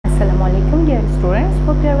dear students,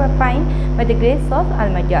 hope you are fine by the grace of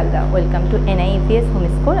Almighty Allah. Welcome to NIEPS Home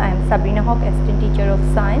School. I am Sabreena Haque, Assistant Teacher of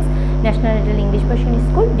Science, National Adult English Version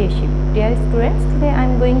School, Day Shift. Dear students, today I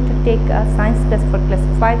am going to take a science class for class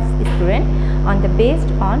 5 student on the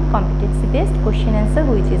based on competency based question answer,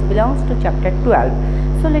 which is belongs to chapter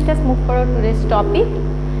 12. So let us move forward to today's topic.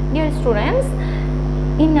 Dear students,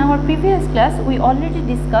 in our previous class we already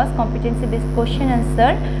discussed competency based question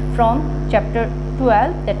answer from chapter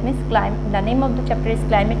 12, that means the name of the chapter is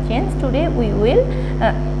climate change. Today we will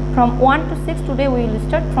from 1 to 6, today we will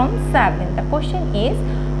start from 7. The question is,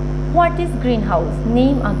 what is greenhouse?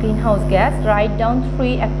 Name a greenhouse gas. Write down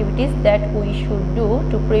 3 activities that we should do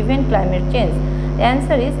to prevent climate change. The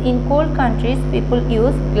answer is, in cold countries people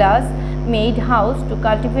use glass made house to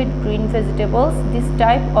cultivate green vegetables. This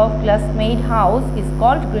type of glass made house is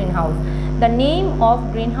called greenhouse. The name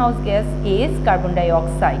of greenhouse gas is carbon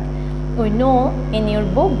dioxide. We know in your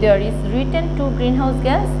book there is written 2 greenhouse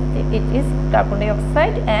gas. It is carbon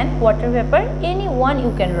dioxide and water vapor. Any one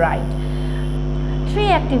you can write. 3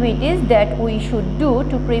 activities that we should do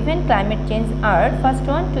to prevent climate change are: first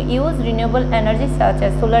one, to use renewable energy such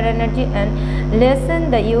as solar energy and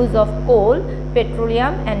lessen the use of coal,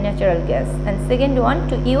 petroleum and natural gas, and second one,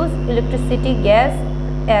 to use electricity gas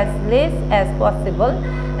as less as possible,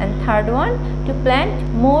 and third one, to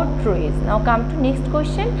plant more trees. Now come to next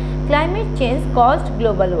question. Climate change caused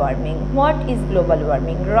global warming. What is global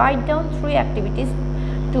warming? Write down 3 activities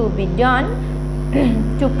to be done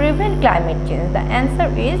to prevent climate change. The answer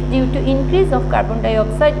is, due to increase of carbon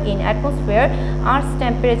dioxide in atmosphere, Earth's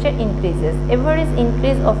temperature increases. Average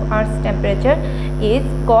increase of Earth's temperature is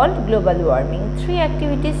called global warming. 3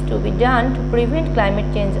 activities to be done to prevent climate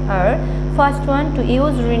change are: first one, to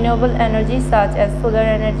use renewable energy such as solar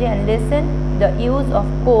energy and lessen the use of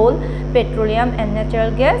coal, petroleum and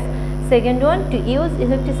natural gas. Second one, to use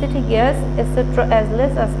electricity gas etc. as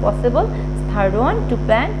less as possible. Third one, to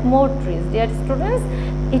plant more trees. Dear students,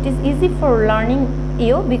 it is easy for learning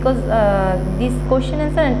you because this question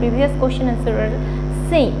answer and previous question answer are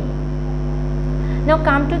same. Now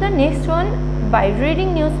come to the next one. By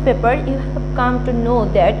reading newspaper, you have come to know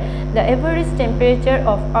that the average temperature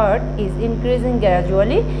of Earth is increasing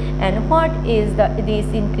gradually. And what is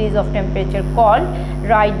this increase of temperature called?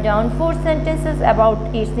 Write down 4 sentences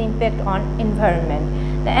about its impact on environment.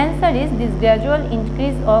 The answer is, this gradual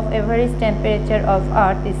increase of average temperature of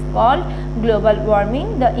Earth is called global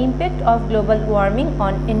warming. The impact of global warming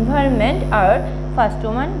on environment are: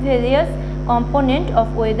 first one, various component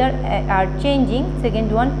of weather are changing.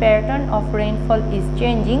 Second one, pattern of rainfall is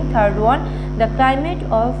changing. Third one, the climate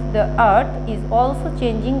of the Earth is also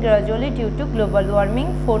changing gradually due to global warming.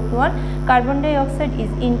 Fourth one, carbon dioxide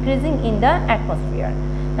is increasing in the atmosphere.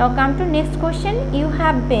 Now come to next question. You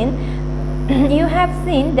have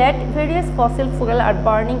seen that various fossil fuels are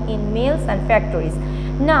burning in mills and factories.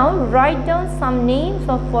 Now write down some names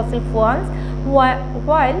of fossil fuels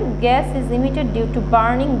while gas is emitted due to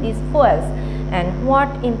burning these fuels, and what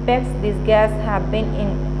impacts these gas have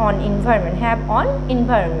on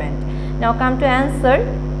environment. Now come to answer.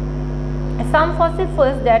 Some fossil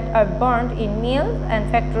fuels that are burned in mills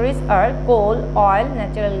and factories are coal, oil,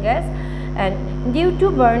 natural gas, and due to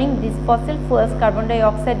burning these fossil fuels, carbon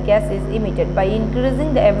dioxide gas is emitted. By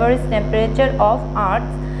increasing the average temperature of Earth,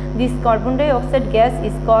 this carbon dioxide gas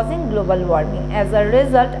is causing global warming. As a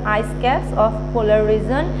result, ice caps of polar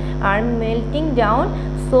region are melting down,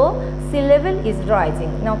 so sea level is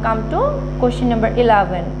rising. Now come to question number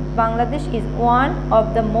 11. Bangladesh is one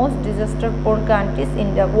of the most disaster-prone countries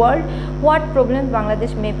in the world. What problems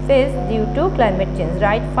Bangladesh may face due to climate change?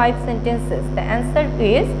 Write 5 sentences. The answer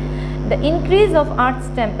is, the increase of Earth's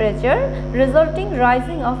temperature resulting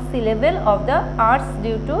rising of sea level of the Earth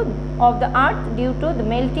due to the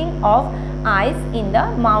melting of ice in the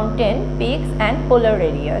mountain peaks and polar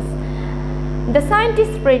areas. The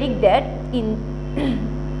scientists predict that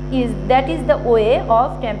that is the way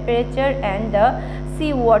of temperature and the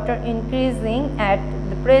sea water increasing at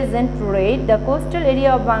the present rate. The coastal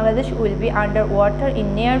area of Bangladesh will be underwater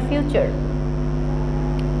in near future.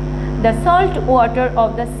 The salt water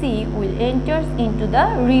of the sea will enter into the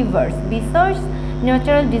rivers. Besides,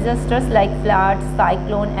 natural disasters like floods,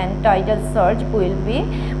 cyclone and tidal surge will be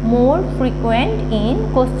more frequent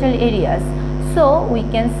in coastal areas. So we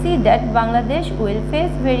can see that Bangladesh will face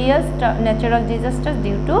various natural disasters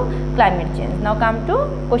due to climate change. Now come to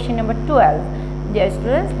question number 12. Dear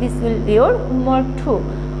students, this will be your homework 2.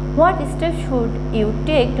 What steps should you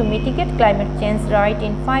take to mitigate climate change? Write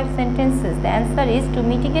in 5 sentences. The answer is, to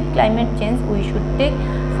mitigate climate change we should take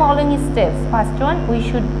following steps. First one, we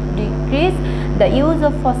should decrease the use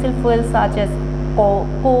of fossil fuels such as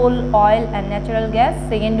coal, oil and natural gas.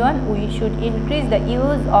 Second one, we should increase the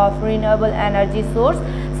use of renewable energy source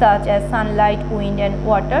such as sunlight, wind and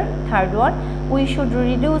water. Third one, we should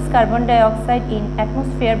reduce carbon dioxide in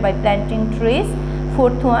atmosphere by planting trees.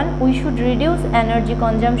 Fourth one, we should reduce energy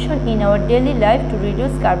consumption in our daily life to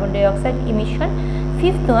reduce carbon dioxide emission.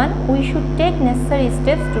 Fifth one, we should take necessary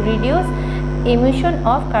steps to reduce emission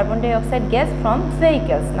of carbon dioxide gas from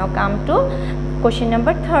vehicles. Now come to question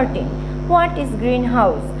number 13. What is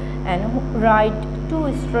greenhouse? And write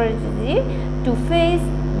 2 strategies to face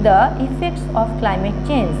the effects of climate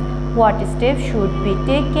change. What steps should be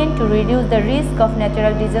taken to reduce the risk of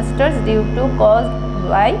natural disasters due to caused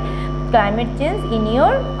by climate change in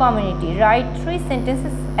your community? Write 3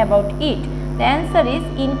 sentences about it. The answer is,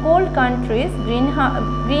 in cold countries,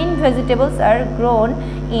 green vegetables are grown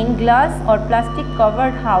in glass or plastic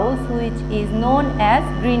covered house, which is known as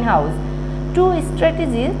greenhouse. 2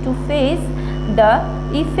 strategies to face the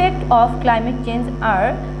effect of climate change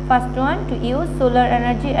are: first one, to use solar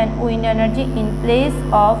energy and wind energy in place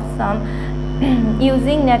of some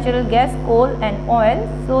using natural gas, coal and oil,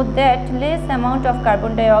 so that less amount of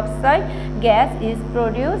carbon dioxide gas is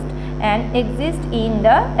produced and exists in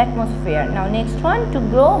the atmosphere. Now next one, to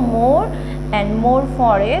grow more and more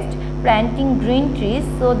forest, planting green trees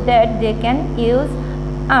so that they can use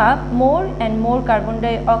up more and more carbon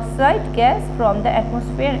dioxide gas from the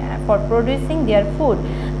atmosphere for producing their food.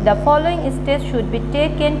 The following steps should be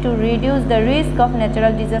taken to reduce the risk of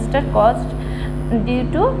natural disaster caused due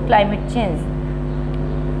to climate change.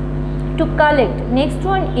 To collect, next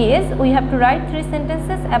one is, we have to write 3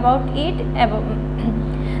 sentences about it.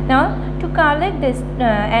 Now, to collect this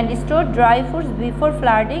and store dry foods before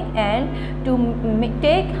flooding, and to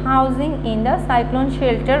take housing in the cyclone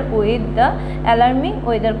shelter with the alarming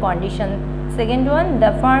weather conditions. Second one,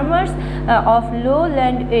 the farmers of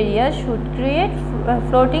lowland areas should create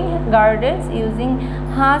floating gardens using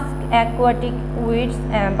Haque aquatic weeds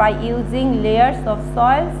by using layers of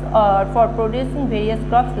soils for producing various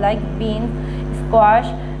crops like beans,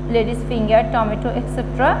 squash, lady's finger, tomato,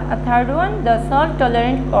 etc. A third one, the salt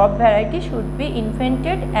tolerant crop variety should be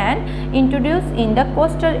invented and introduced in the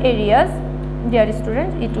coastal areas. Dear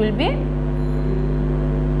students, it will be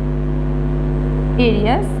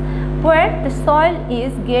areas where the soil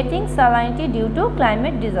is getting salinity due to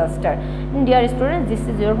climate disaster. Dear students, this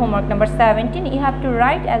is your homework number 17. You have to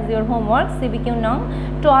write as your homework CBQ now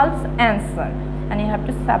 12's answer, and you have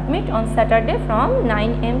to submit on Saturday from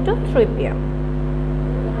 9 am to 3 pm.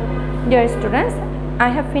 Dear students, I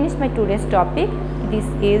have finished my today's topic. This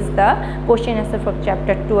is the question answer for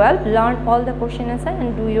chapter 12. Learn all the question answer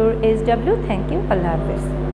and do your SW. Thank you. Allah Hafiz.